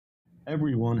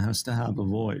everyone has to have a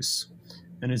voice.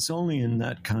 And it's only in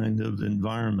that kind of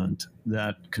environment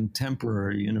that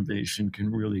contemporary innovation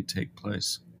can really take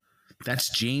place. That's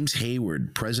James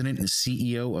Hayward, President and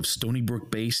CEO of Stony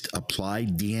Brook-based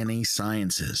Applied DNA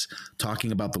Sciences,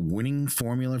 talking about the winning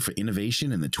formula for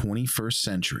innovation in the 21st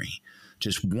century.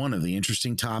 Just one of the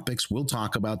interesting topics we'll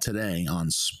talk about today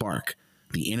on Spark,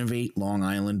 the Innovate Long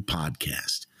Island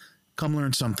podcast. Come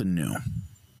learn something new.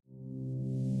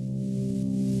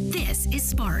 This is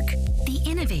Spark, the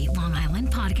Innovate Long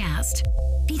Island podcast,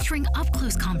 featuring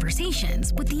up-close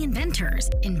conversations with the inventors,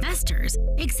 investors,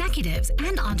 executives,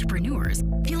 and entrepreneurs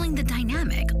fueling the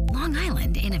dynamic Long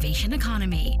Island innovation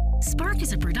economy. Spark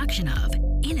is a production of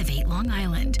Innovate Long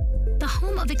Island, the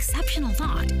home of exceptional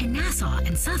thought in Nassau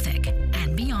and Suffolk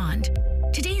and beyond.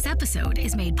 Today's episode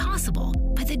is made possible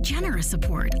by the generous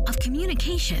support of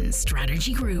Communications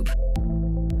Strategy Group.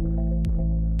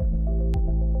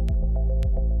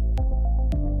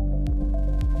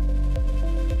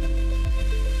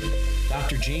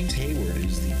 Dr. James Hayward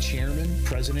is the Chairman,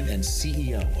 President, and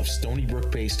CEO of Stony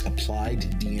Brook-based Applied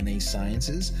DNA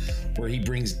Sciences, where he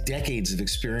brings decades of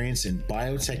experience in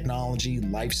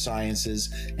biotechnology, life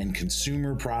sciences, and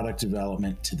consumer product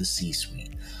development to the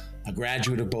C-suite. A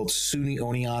graduate of both SUNY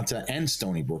Oneonta and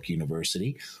Stony Brook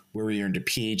University, where he earned a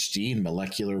PhD in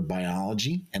molecular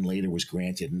biology and later was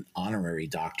granted an honorary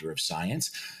Doctor of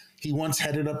Science. He once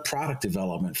headed up product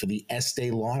development for the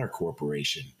Estee Lauder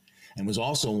Corporation, and was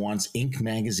also once Inc.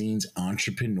 magazine's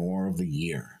Entrepreneur of the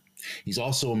Year. He's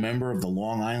also a member of the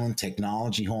Long Island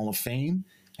Technology Hall of Fame,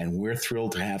 and we're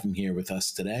thrilled to have him here with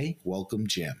us today. Welcome,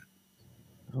 Jim.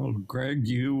 Oh, Greg,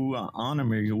 you honor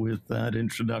me with that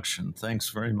introduction. Thanks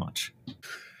very much.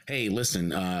 Hey,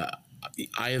 listen,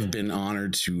 I have been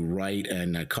honored to write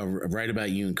about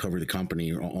you and cover the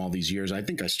company all these years. I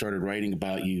think I started writing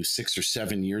about you 6 or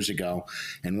 7 years ago.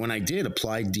 And when I did,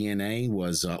 Applied DNA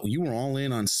was, you were all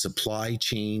in on supply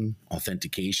chain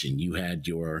authentication. You had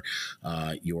your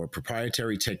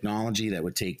proprietary technology that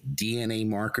would take DNA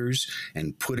markers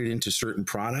and put it into certain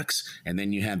products. And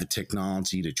then you had the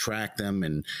technology to track them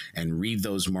and read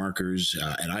those markers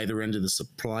at either end of the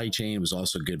supply chain. It was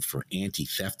also good for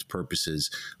anti-theft purposes.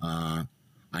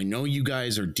 I know you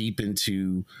guys are deep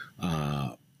into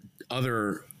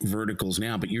other verticals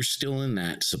now, but you're still in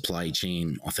that supply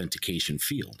chain authentication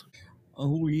field.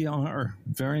 Oh, we are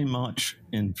very much,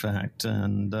 in fact,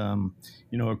 and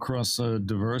across a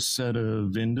diverse set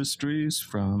of industries,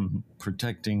 from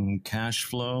protecting cash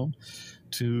flow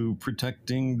to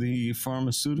protecting the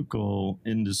pharmaceutical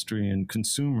industry and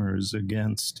consumers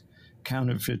against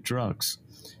counterfeit drugs.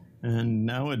 And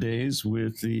nowadays,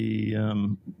 with the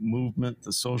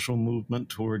the social movement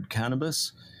toward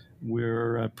cannabis,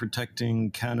 we're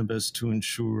protecting cannabis to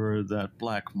ensure that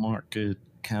black market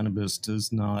cannabis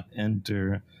does not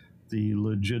enter the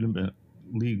legitimate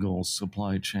legal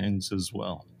supply chains as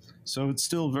well. So it's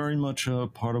still very much a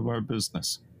part of our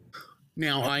business.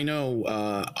 Now, I know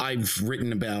I've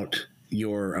written about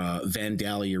your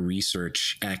Vandalia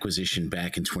Research acquisition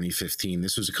back in 2015.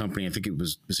 This was a company, I think it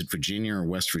was it Virginia or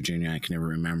West Virginia? I can never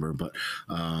remember, but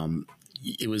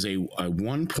it was a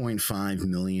 $1.5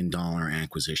 million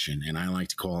acquisition, and I like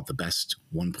to call it the best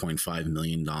 $1.5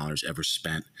 million ever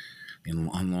spent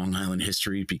on Long Island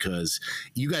history, because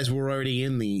you guys were already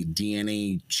in the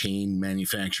DNA chain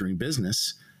manufacturing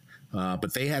business,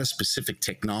 but they had a specific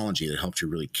technology that helped you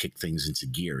really kick things into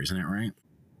gear. Isn't that right?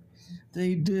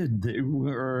 They did. They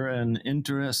were an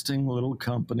interesting little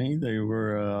company. They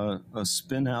were a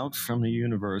spin out from the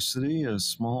university, a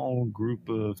small group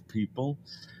of people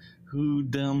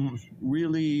who'd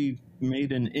really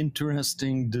made an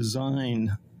interesting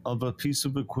design of a piece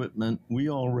of equipment we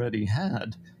already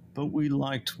had, but we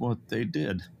liked what they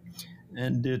did.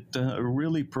 And it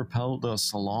really propelled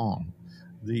us along.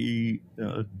 The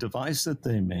device that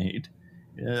they made,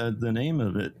 the name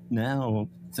of it now,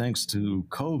 thanks to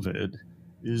COVID,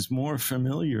 is more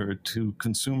familiar to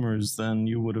consumers than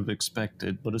you would have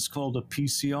expected, but it's called a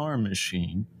PCR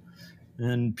machine.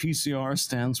 And PCR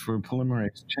stands for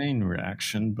polymerase chain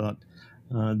reaction, but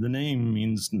the name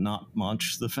means not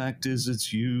much. The fact is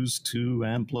it's used to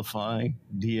amplify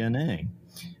DNA.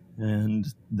 And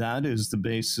that is the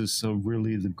basis of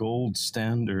really the gold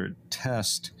standard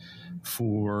test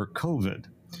for COVID.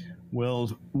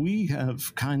 Well, we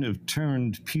have kind of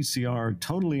turned PCR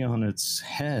totally on its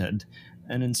head,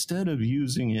 and instead of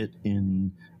using it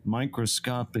in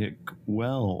microscopic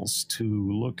wells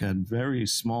to look at very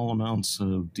small amounts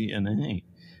of DNA,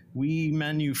 we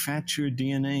manufacture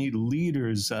DNA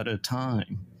liters at a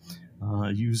time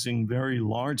using very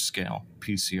large-scale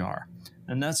PCR.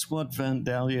 And that's what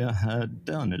Vandalia had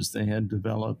done, is they had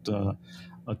developed a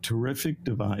terrific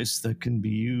device that can be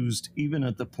used even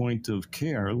at the point of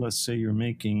care. Let's say you're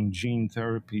making gene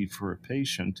therapy for a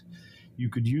patient. You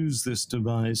could use this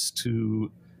device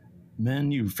to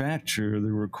manufacture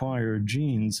the required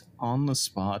genes on the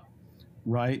spot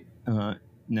right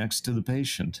next to the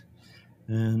patient.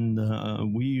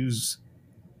 And we use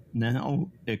now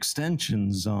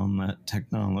extensions on that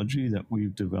technology that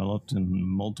we've developed in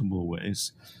multiple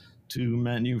ways to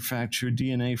manufacture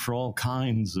DNA for all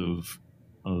kinds of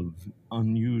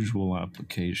unusual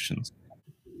applications.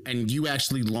 And you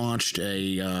actually launched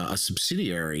a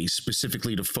subsidiary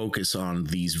specifically to focus on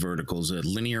these verticals,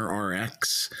 Linear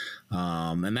RX.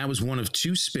 And that was one of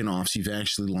two spinoffs you've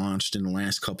actually launched in the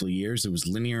last couple of years. There was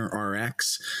Linear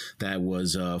RX that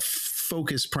was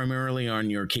focused primarily on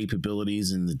your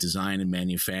capabilities in the design and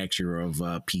manufacture of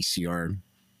PCR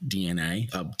DNA,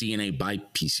 DNA by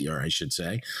PCR, I should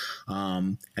say.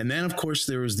 And then, of course,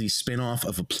 there was the spinoff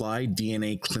of Applied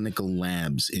DNA Clinical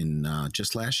Labs in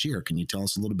just last year. Can you tell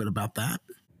us a little bit about that?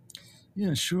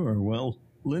 Yeah, sure. Well,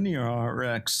 Linear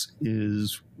RX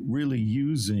is really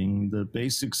using the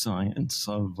basic science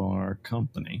of our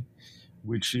company,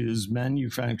 which is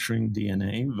manufacturing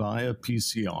DNA via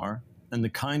PCR, and the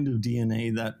kind of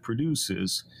DNA that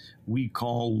produces we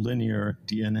call linear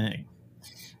DNA.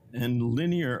 And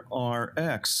Linear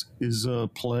RX is a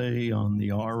play on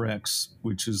the RX,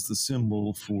 which is the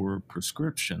symbol for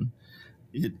prescription.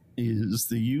 It is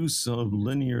the use of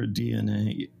linear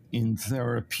DNA in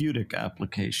therapeutic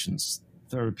applications,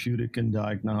 therapeutic and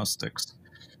diagnostics.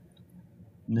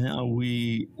 Now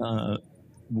with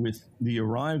the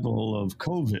arrival of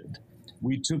COVID,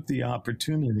 we took the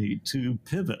opportunity to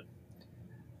pivot.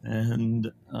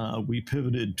 And we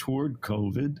pivoted toward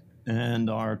COVID, and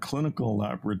our clinical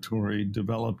laboratory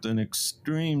developed an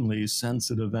extremely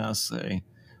sensitive assay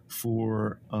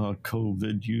for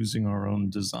COVID using our own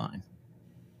design.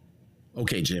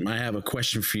 Okay, Jim, I have a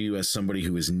question for you as somebody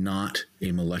who is not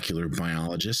a molecular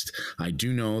biologist. I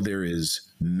do know there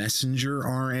is messenger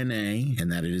RNA, and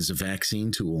that it is a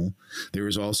vaccine tool. There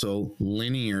is also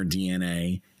linear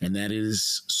DNA, and that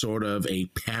is sort of a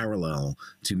parallel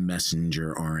to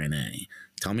messenger RNA.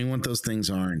 Tell me what those things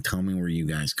are and tell me where you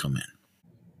guys come in.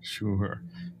 Sure.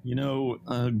 You know,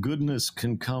 goodness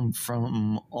can come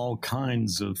from all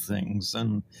kinds of things,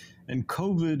 and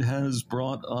COVID has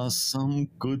brought us some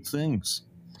good things.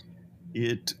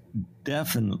 It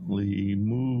definitely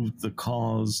moved the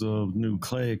cause of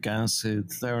nucleic acid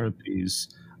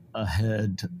therapies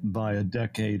ahead by a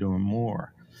decade or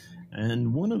more.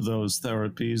 And one of those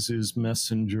therapies is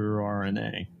messenger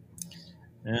RNA.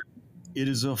 And it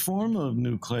is a form of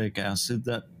nucleic acid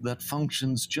that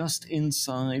functions just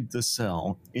inside the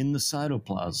cell, in the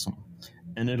cytoplasm.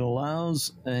 And it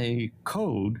allows a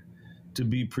code to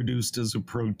be produced as a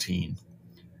protein.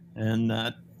 And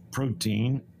that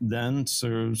protein then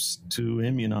serves to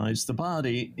immunize the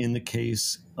body in the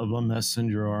case of a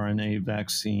messenger RNA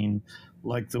vaccine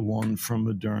like the one from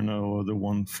Moderna or the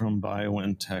one from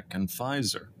BioNTech and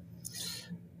Pfizer.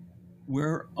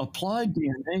 Where Applied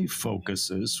DNA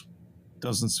focuses,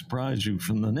 doesn't surprise you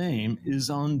from the name, is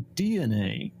on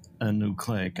DNA, a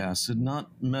nucleic acid,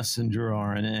 not messenger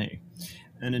RNA.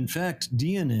 And in fact,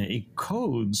 DNA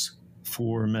codes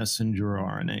for messenger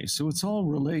RNA. So it's all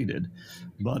related,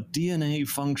 but DNA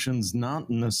functions not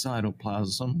in the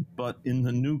cytoplasm, but in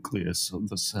the nucleus of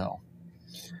the cell.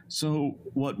 So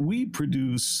what we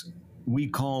produce, we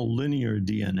call linear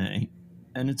DNA,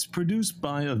 and it's produced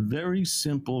by a very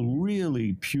simple,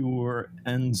 really pure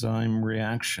enzyme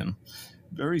reaction.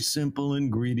 Very simple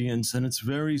ingredients, and it's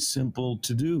very simple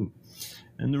to do.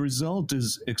 And the result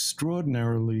is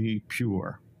extraordinarily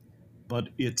pure, but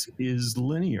it is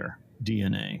linear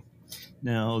DNA.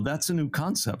 Now, that's a new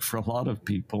concept for a lot of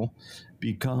people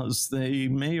because they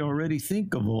may already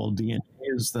think of all DNA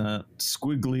as that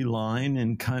squiggly line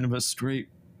in kind of a straight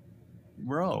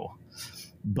row.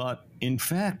 But in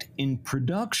fact, in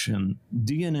production,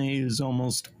 DNA is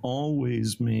almost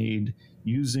always made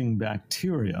using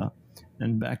bacteria,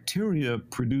 and bacteria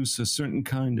produce a certain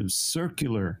kind of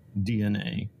circular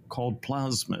DNA called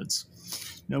plasmids.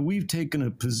 Now, we've taken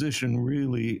a position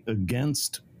really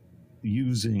against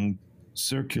using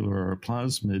circular or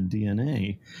plasmid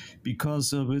DNA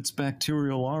because of its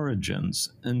bacterial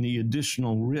origins and the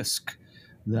additional risk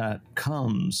that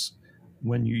comes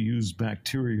when you use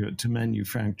bacteria to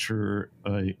manufacture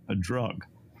a drug.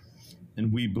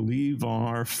 And we believe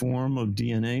our form of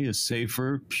DNA is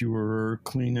safer, purer,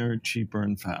 cleaner, cheaper,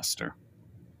 and faster.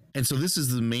 And so this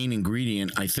is the main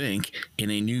ingredient, I think, in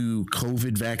a new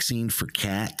COVID vaccine for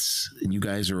cats. And you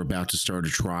guys are about to start a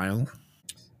trial.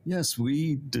 Yes,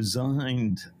 we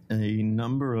designed a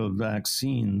number of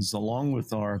vaccines along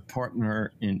with our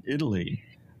partner in Italy,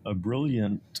 a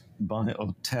brilliant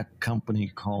biotech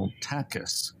company called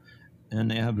Takis, and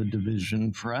they have a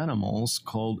division for animals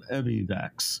called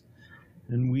Evivax.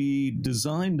 And we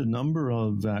designed a number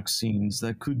of vaccines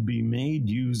that could be made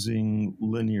using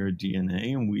linear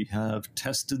DNA, and we have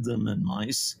tested them in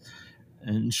mice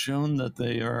and shown that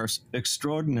they are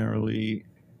extraordinarily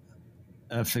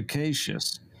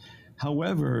efficacious.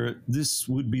 However, this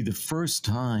would be the first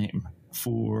time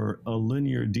for a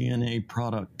linear DNA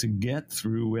product to get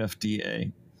through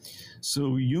FDA.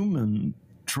 So human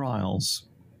trials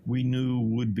we knew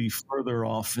would be further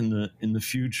off in the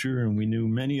future, and we knew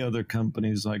many other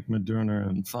companies like Moderna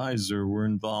and Pfizer were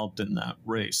involved in that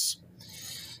race.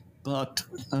 But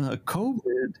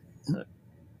COVID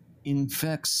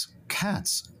infects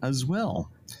cats as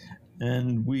well.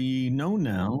 And we know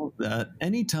now that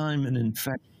anytime an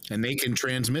infection, and they can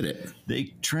transmit it.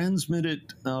 they transmit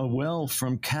it well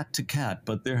from cat to cat,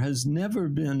 but there has never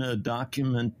been a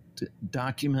documented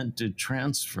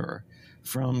transfer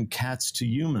from cats to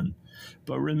human.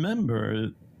 But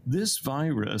remember, this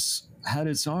virus had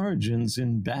its origins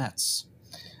in bats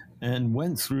and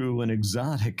went through an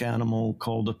exotic animal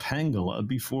called a pangolin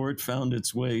before it found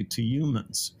its way to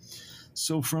humans.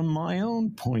 So, from my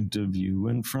own point of view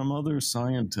and from other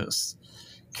scientists,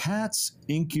 cats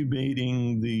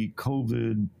incubating the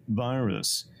COVID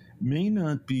virus may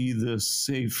not be the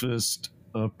safest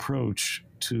approach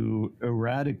to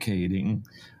eradicating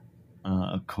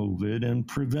COVID and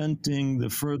preventing the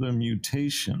further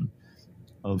mutation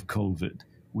of COVID.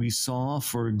 We saw,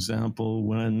 for example,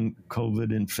 when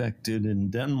COVID infected in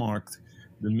Denmark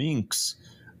the minks,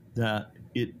 that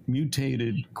it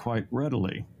mutated quite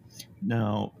readily.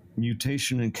 Now,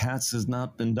 mutation in cats has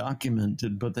not been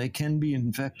documented, but they can be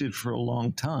infected for a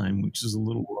long time, which is a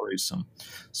little worrisome.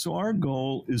 So our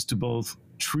goal is to both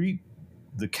treat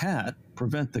the cat,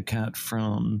 prevent the cat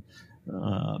from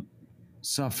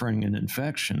suffering an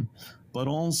infection, but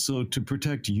also to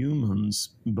protect humans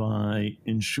by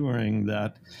ensuring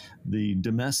that the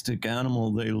domestic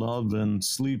animal they love and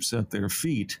sleeps at their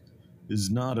feet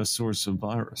is not a source of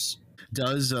virus.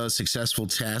 Does a successful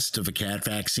test of a cat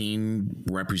vaccine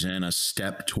represent a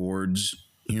step towards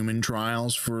human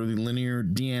trials for the linear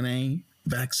DNA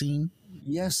vaccine?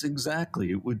 Yes,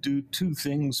 exactly. It would do two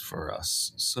things for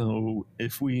us. So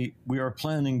if we are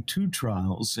planning two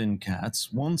trials in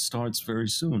cats, one starts very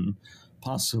soon,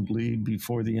 possibly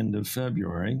before the end of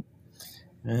February.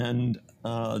 And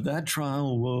that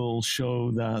trial will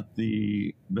show that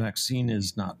the vaccine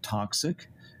is not toxic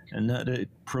and that it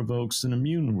provokes an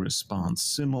immune response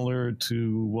similar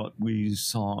to what we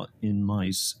saw in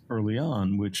mice early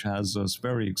on, which has us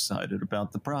very excited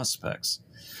about the prospects.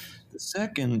 The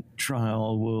second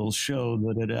trial will show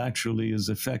that it actually is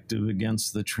effective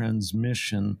against the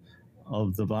transmission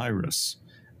of the virus.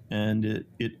 And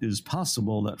it is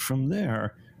possible that from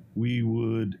there we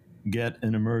would get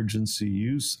an emergency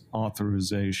use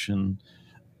authorization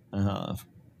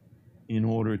in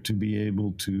order to be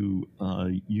able to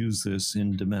use this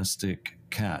in domestic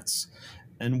cats.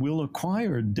 And we'll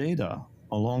acquire data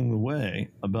along the way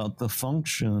about the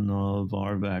function of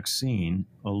our vaccine,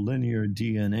 a linear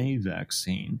DNA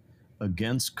vaccine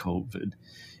against COVID,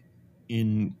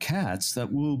 in cats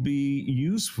that will be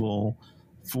useful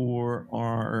for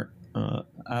our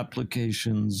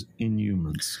applications in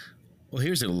humans. Well,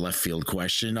 here's a left field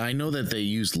question. I know that they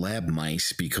use lab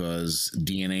mice because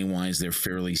DNA wise, they're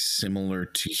fairly similar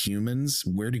to humans.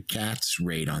 Where do cats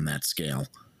rate on that scale?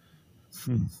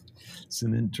 It's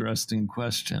an interesting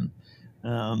question.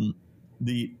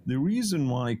 The reason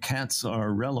why cats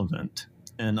are relevant,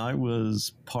 and I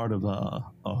was part of a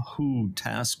WHO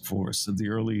task force at the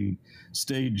early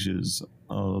stages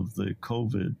of the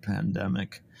COVID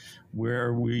pandemic,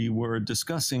 where we were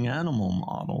discussing animal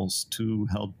models to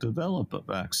help develop a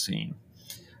vaccine.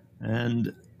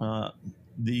 And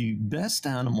the best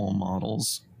animal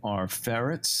models are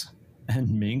ferrets and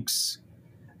minks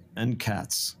and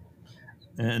cats.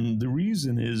 And the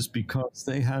reason is because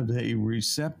they have a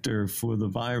receptor for the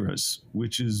virus,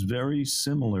 which is very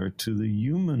similar to the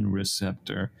human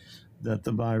receptor that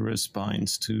the virus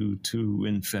binds to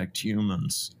infect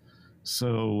humans.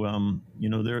 So,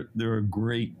 they're a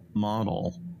great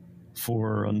model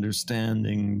for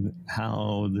understanding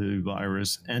how the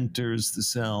virus enters the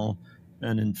cell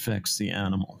and infects the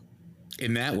animal.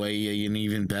 In that way, an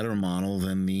even better model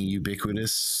than the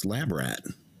ubiquitous lab rat.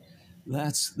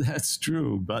 That's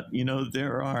true, but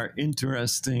there are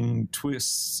interesting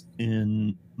twists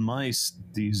in mice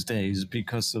these days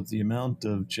because of the amount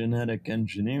of genetic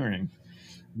engineering.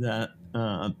 that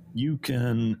you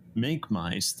can make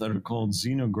mice that are called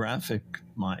xenographic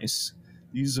mice.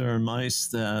 These are mice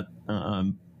that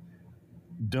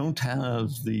don't have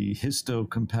the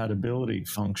histocompatibility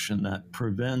function that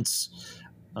prevents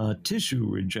tissue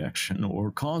rejection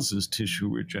or causes tissue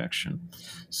rejection.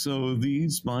 So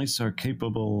these mice are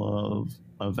capable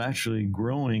of actually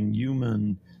growing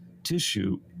human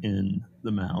tissue in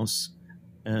the mouse,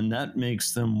 and that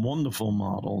makes them wonderful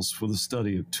models for the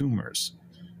study of tumors.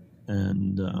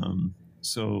 And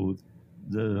so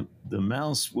the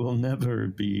mouse will never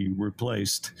be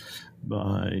replaced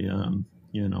by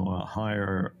a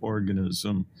higher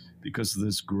organism because of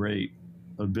this great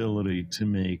ability to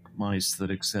make mice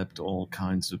that accept all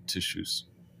kinds of tissues.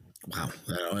 Wow.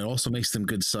 It also makes them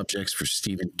good subjects for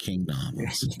Stephen King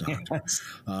novels. Yes.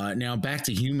 Now, back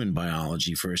to human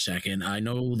biology for a second. I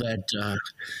know that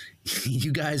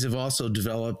you guys have also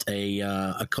developed a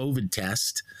COVID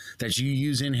test that you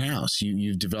use in-house.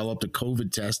 You've developed a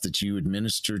COVID test that you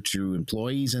administer to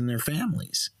employees and their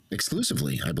families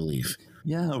exclusively, I believe.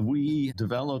 Yeah, we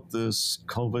developed this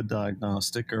COVID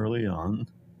diagnostic early on,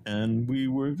 and we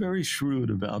were very shrewd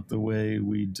about the way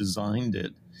we designed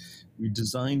it. We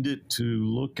designed it to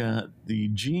look at the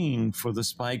gene for the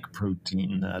spike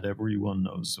protein that everyone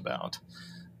knows about,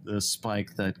 the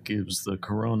spike that gives the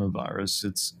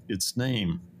coronavirus its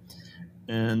name.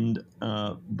 And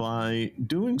by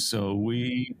doing so,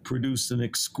 we produced an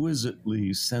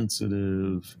exquisitely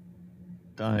sensitive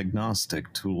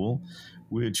diagnostic tool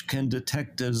which can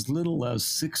detect as little as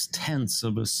 0.6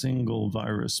 of a single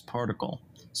virus particle.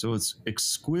 So it's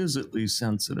exquisitely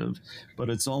sensitive, but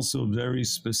it's also very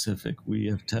specific. We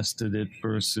have tested it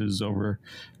versus over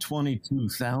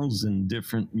 22,000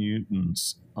 different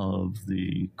mutants of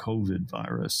the COVID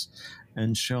virus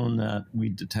and shown that we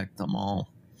detect them all.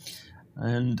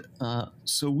 And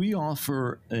so we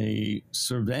offer a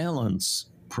surveillance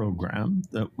program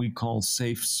that we call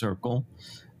Safe Circle.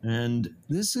 And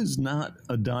this is not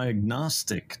a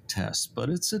diagnostic test, but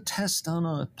it's a test on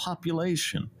a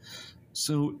population.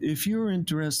 So if you're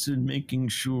interested in making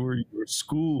sure your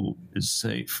school is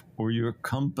safe, or your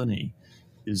company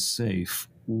is safe,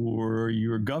 or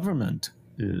your government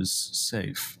is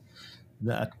safe,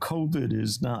 that COVID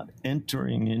is not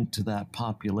entering into that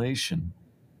population,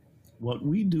 what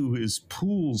we do is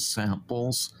pool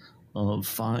samples of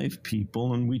 5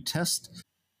 people and we test.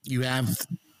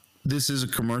 This is a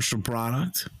commercial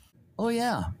product? Oh,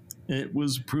 yeah. It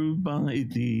was approved by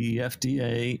the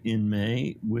FDA in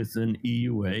May with an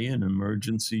EUA, an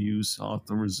emergency use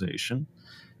authorization.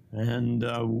 And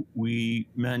we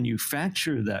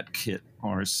manufacture that kit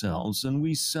ourselves and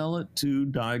we sell it to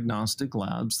diagnostic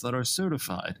labs that are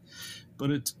certified.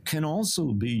 But it can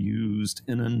also be used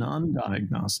in a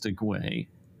non-diagnostic way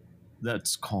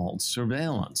that's called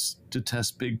surveillance to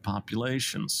test big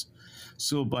populations.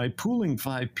 So by pooling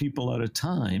 5 people at a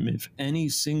time, if any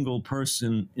single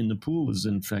person in the pool is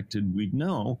infected, we'd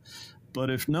know. But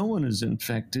if no one is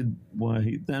infected,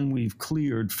 why, then we've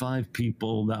cleared 5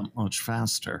 people that much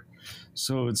faster.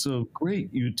 So it's a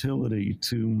great utility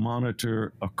to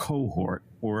monitor a cohort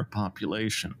or a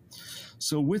population.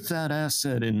 So with that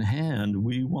asset in hand,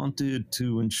 we wanted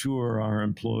to ensure our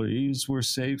employees were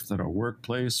safe, that our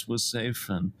workplace was safe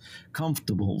and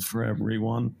comfortable for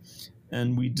everyone.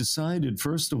 And we decided,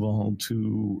 first of all,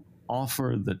 to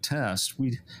offer the test.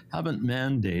 We haven't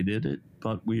mandated it,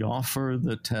 but we offer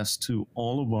the test to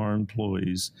all of our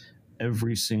employees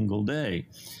every single day.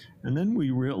 And then we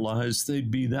realized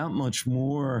they'd be that much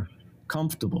more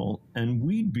comfortable and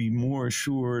we'd be more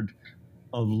assured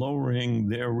of lowering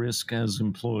their risk as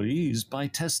employees by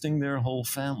testing their whole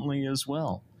family as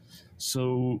well.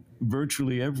 So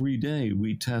virtually every day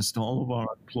we test all of our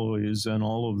employees and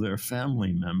all of their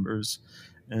family members,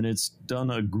 and it's done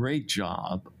a great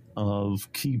job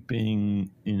of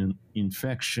keeping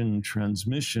infection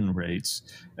transmission rates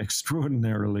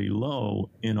extraordinarily low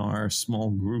in our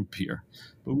small group here.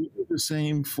 But we do the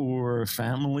same for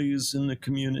families in the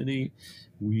community.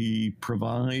 We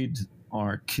provide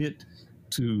our kit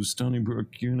to Stony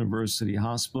Brook University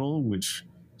Hospital, which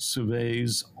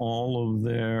surveys all of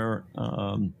their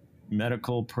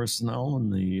medical personnel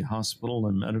in the hospital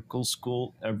and medical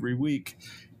school every week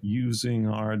using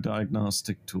our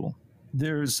diagnostic tool.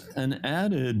 There's an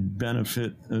added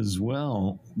benefit as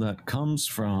well that comes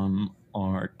from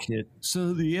our kit.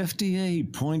 So the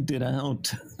FDA pointed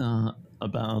out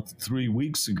about 3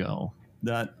 weeks ago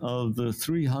that of the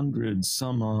 300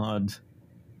 some odd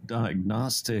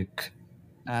diagnostic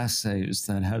assays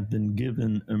that have been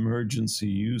given emergency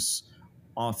use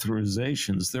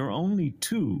authorizations, there are only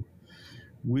 2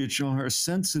 which are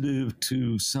sensitive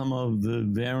to some of the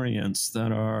variants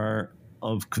that are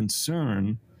of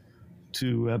concern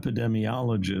to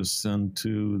epidemiologists and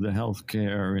to the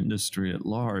healthcare industry at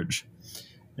large.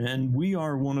 And we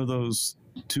are one of those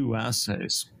two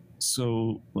assays.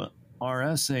 So our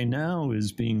assay now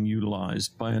is being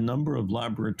utilized by a number of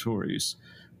laboratories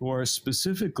who are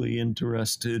specifically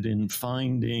interested in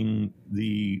finding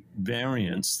the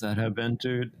variants that have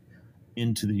entered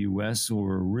into the US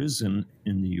or arisen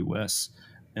in the US.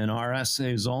 And our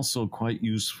assay is also quite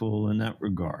useful in that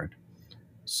regard.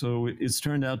 So it's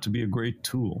turned out to be a great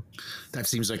tool. That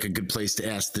seems like a good place to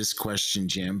ask this question,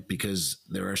 Jim, because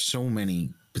there are so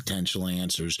many potential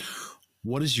answers.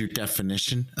 What is your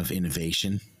definition of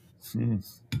innovation?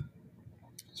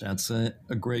 That's a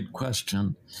great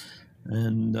question.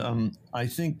 And I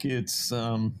think it's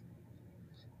a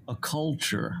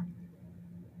culture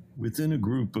within a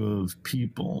group of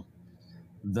people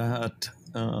that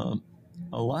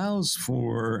allows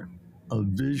for a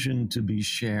vision to be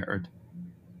shared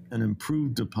and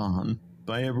improved upon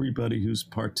by everybody who's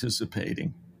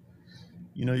participating.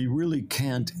 You know, you really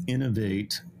can't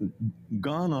innovate.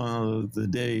 Gone are the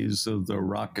days of the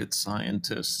rocket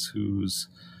scientist who's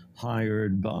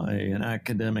hired by an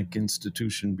academic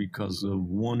institution because of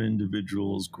one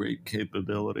individual's great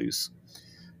capabilities.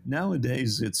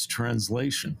 Nowadays, it's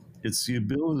translation. It's the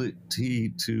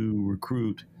ability to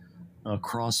recruit a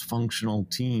cross-functional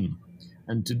team.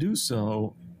 And to do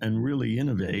so and really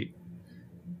innovate,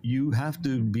 you have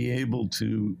to be able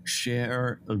to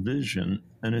share a vision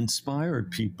and inspire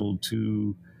people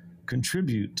to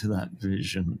contribute to that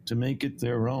vision, to make it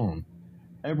their own.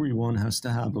 Everyone has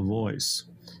to have a voice.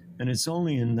 And it's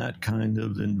only in that kind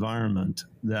of environment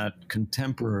that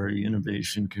contemporary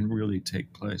innovation can really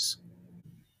take place.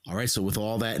 All right. So with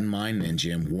all that in mind then,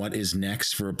 Jim, what is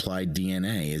next for Applied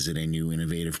DNA? Is it a new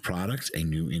innovative product, a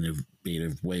new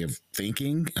innovative way of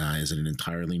thinking? Is it an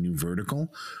entirely new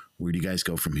vertical? Where do you guys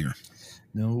go from here?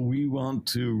 No, we want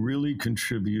to really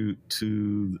contribute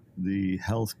to the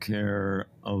healthcare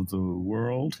of the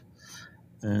world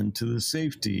and to the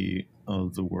safety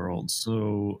of the world.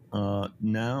 So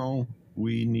now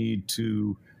we need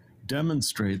to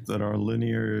demonstrate that our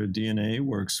linear DNA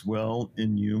works well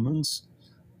in humans,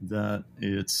 that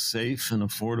it's safe and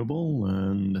affordable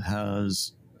and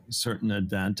has certain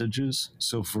advantages.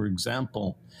 So, for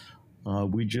example,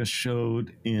 we just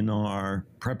showed in our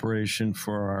preparation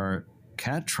for our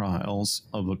cat trials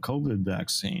of a COVID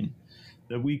vaccine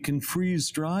that we can freeze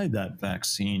dry that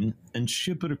vaccine and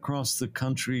ship it across the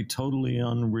country totally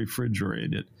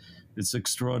unrefrigerated. It's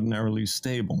extraordinarily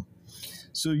stable.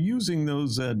 So using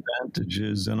those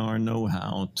advantages and our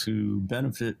know-how to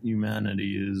benefit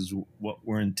humanity is what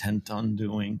we're intent on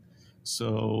doing.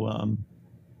 So,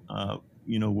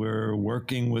 we're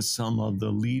working with some of the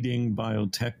leading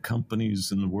biotech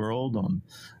companies in the world on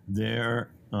their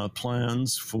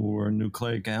plans for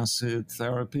nucleic acid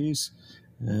therapies.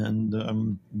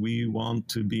 And we want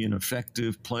to be an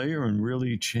effective player and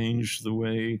really change the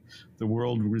way the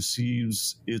world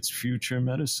receives its future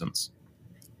medicines.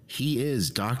 He is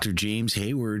Dr. James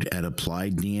Hayward at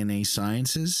Applied DNA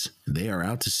Sciences. They are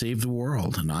out to save the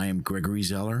world. And I am Gregory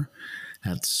Zeller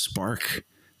at Spark,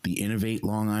 the Innovate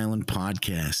Long Island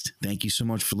podcast. Thank you so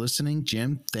much for listening.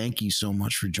 Jim, thank you so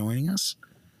much for joining us.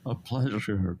 A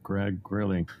pleasure, Greg,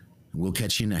 really. We'll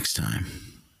catch you next time.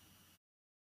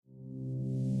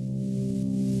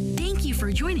 Thank you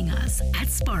for joining us at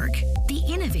Spark, the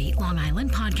Innovate Long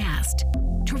Island podcast.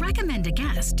 To recommend a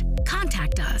guest,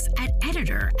 contact us at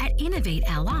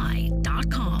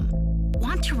editor@innovateli.com.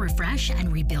 Want to refresh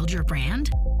and rebuild your brand?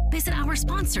 Visit our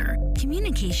sponsor,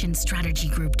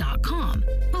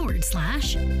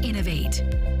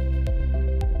 communicationsstrategygroup.com/innovate.